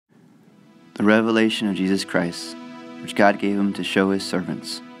the revelation of Jesus Christ, which God gave him to show his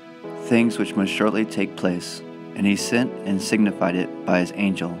servants, things which must shortly take place. And he sent and signified it by his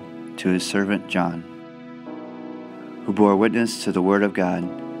angel to his servant John, who bore witness to the word of God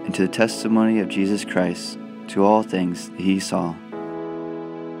and to the testimony of Jesus Christ, to all things that he saw.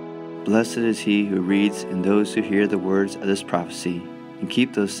 Blessed is he who reads and those who hear the words of this prophecy, and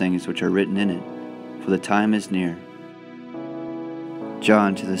keep those things which are written in it, for the time is near.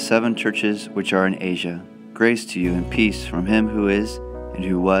 John, to the 7 churches which are in Asia, grace to you and peace from him who is, and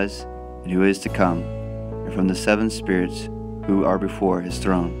who was, and who is to come, and from the 7 spirits who are before his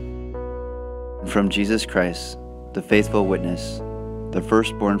throne, and from Jesus Christ, the faithful witness, the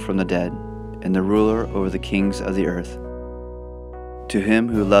firstborn from the dead, and the ruler over the kings of the earth. To him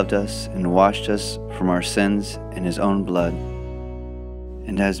who loved us and washed us from our sins in his own blood,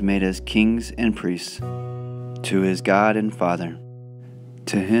 and has made us kings and priests, to his God and Father,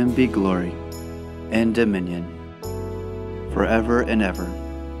 to him be glory and dominion forever and ever.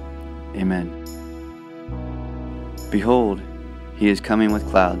 Amen. Behold, he is coming with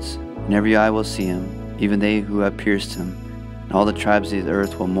clouds, and every eye will see him, even they who have pierced him, and all the tribes of the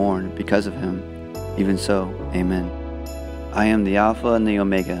earth will mourn because of him. Even so, Amen. I am the Alpha and the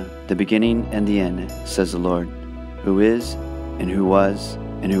Omega, the beginning and the end, says the Lord, who is, and who was,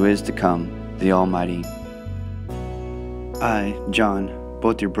 and who is to come, the Almighty. I, John,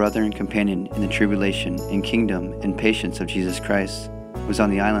 both your brother and companion in the tribulation and kingdom and patience of Jesus Christ, was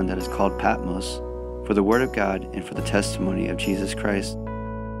on the island that is called Patmos, for the word of God and for the testimony of Jesus Christ.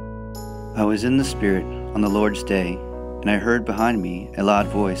 I was in the Spirit on the Lord's day, and I heard behind me a loud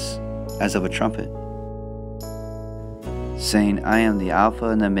voice, as of a trumpet, saying, I am the Alpha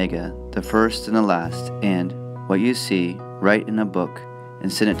and the Omega, the first and the last, and what you see, write in a book,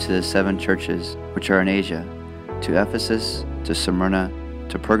 and send it to the 7 churches which are in Asia, to Ephesus, to Smyrna,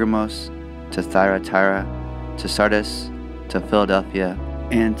 to Pergamos, to Thyatira, to Sardis, to Philadelphia,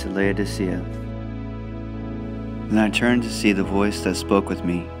 and to Laodicea. Then I turned to see the voice that spoke with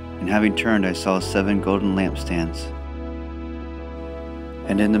me, and having turned I saw 7 golden lampstands.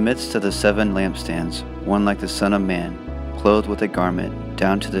 And in the midst of the 7 lampstands, one like the Son of Man, clothed with a garment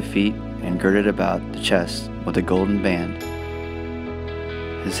down to the feet and girded about the chest with a golden band.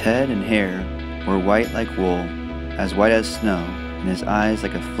 His head and hair were white like wool, as white as snow, and his eyes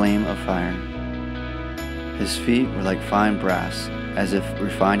like a flame of fire. His feet were like fine brass, as if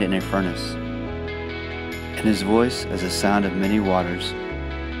refined in a furnace, and his voice as the sound of many waters.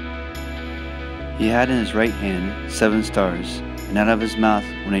 He had in his right hand 7 stars, and out of his mouth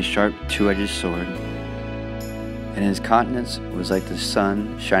went a sharp 2-edged sword. And his countenance was like the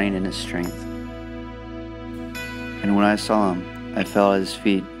sun shining in its strength. And when I saw him, I fell at his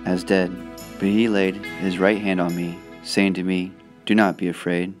feet as dead. But he laid his right hand on me, saying to me, Do not be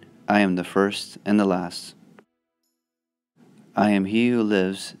afraid. I am the first and the last. I am he who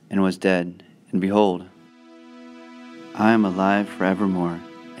lives and was dead, and behold, I am alive forevermore.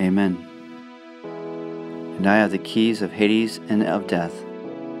 Amen. And I have the keys of Hades and of death.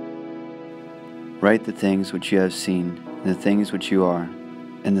 Write the things which you have seen, and the things which you are,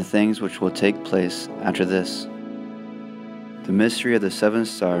 and the things which will take place after this. The mystery of the 7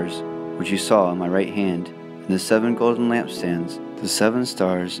 stars which you saw in my right hand, and the 7 golden lampstands. The 7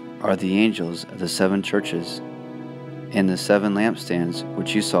 stars are the angels of the 7 churches, and the 7 lampstands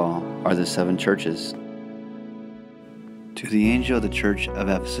which you saw are the 7 churches. To the angel of the church of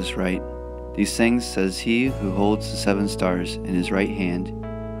Ephesus write, These things says he who holds the 7 stars in his right hand,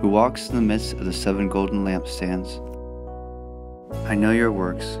 who walks in the midst of the 7 golden lampstands. I know your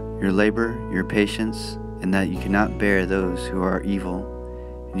works, your labor, your patience, and that you cannot bear those who are evil.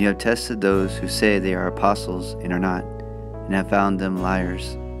 And you have tested those who say they are apostles and are not, and have found them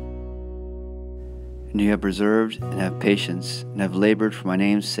liars. And you have preserved and have patience, and have labored for my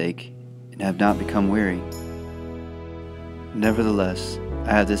name's sake, and have not become weary. Nevertheless,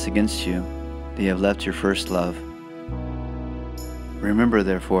 I have this against you, that you have left your first love. Remember,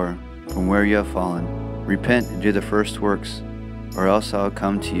 therefore, from where you have fallen, repent and do the first works, or else I will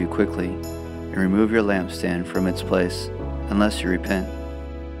come to you quickly, and remove your lampstand from its place, unless you repent.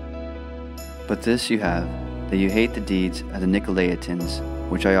 But this you have, that you hate the deeds of the Nicolaitans,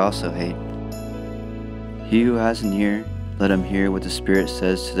 which I also hate. He who has an ear, let him hear what the Spirit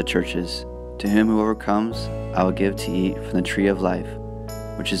says to the churches. To him who overcomes, I will give to eat from the tree of life,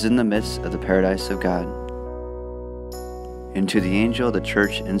 which is in the midst of the paradise of God. And to the angel of the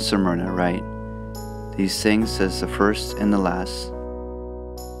church in Smyrna write, These things says the first and the last,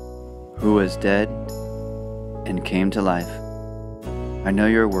 who was dead and came to life. I know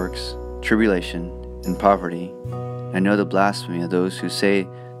your works, tribulation, and poverty. I know the blasphemy of those who say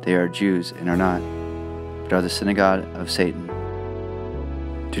they are Jews and are not, but are the synagogue of Satan.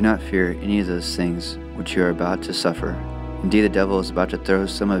 Do not fear any of those things which you are about to suffer. Indeed, the devil is about to throw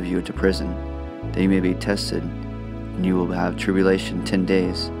some of you into prison, that you may be tested, and you will have tribulation 10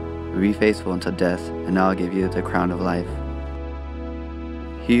 days. But be faithful until death, and I will give you the crown of life.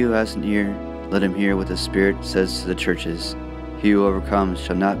 He who has an ear, let him hear what the Spirit says to the churches. He who overcomes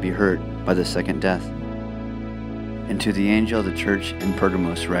shall not be hurt by the second death. And to the angel of the church in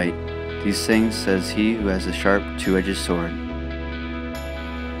Pergamos write, These things says he who has a sharp two-edged sword.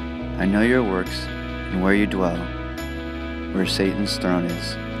 I know your works, and where you dwell, where Satan's throne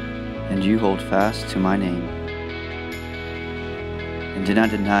is, and you hold fast to my name, and did not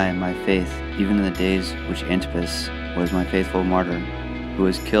deny my faith even in the days which Antipas was my faithful martyr, who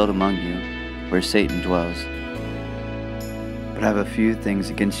was killed among you, where Satan dwells. But I have a few things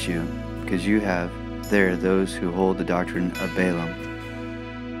against you, because you have there those who hold the doctrine of Balaam,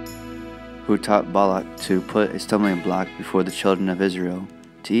 who taught Balak to put a stumbling block before the children of Israel,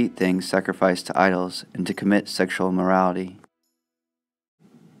 to eat things sacrificed to idols, and to commit sexual immorality.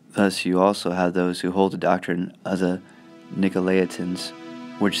 Thus you also have those who hold the doctrine of the Nicolaitans,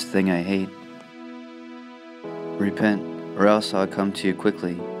 which thing I hate. Repent, or else I'll come to you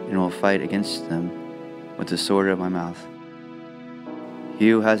quickly, and will fight against them with the sword of my mouth. He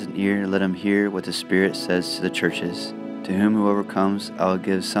who has an ear, let him hear what the Spirit says to the churches. To whom who overcomes, I will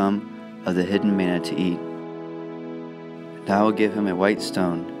give some of the hidden manna to eat. And I will give him a white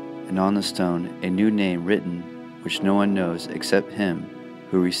stone, and on the stone a new name written, which no one knows except him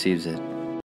who receives it.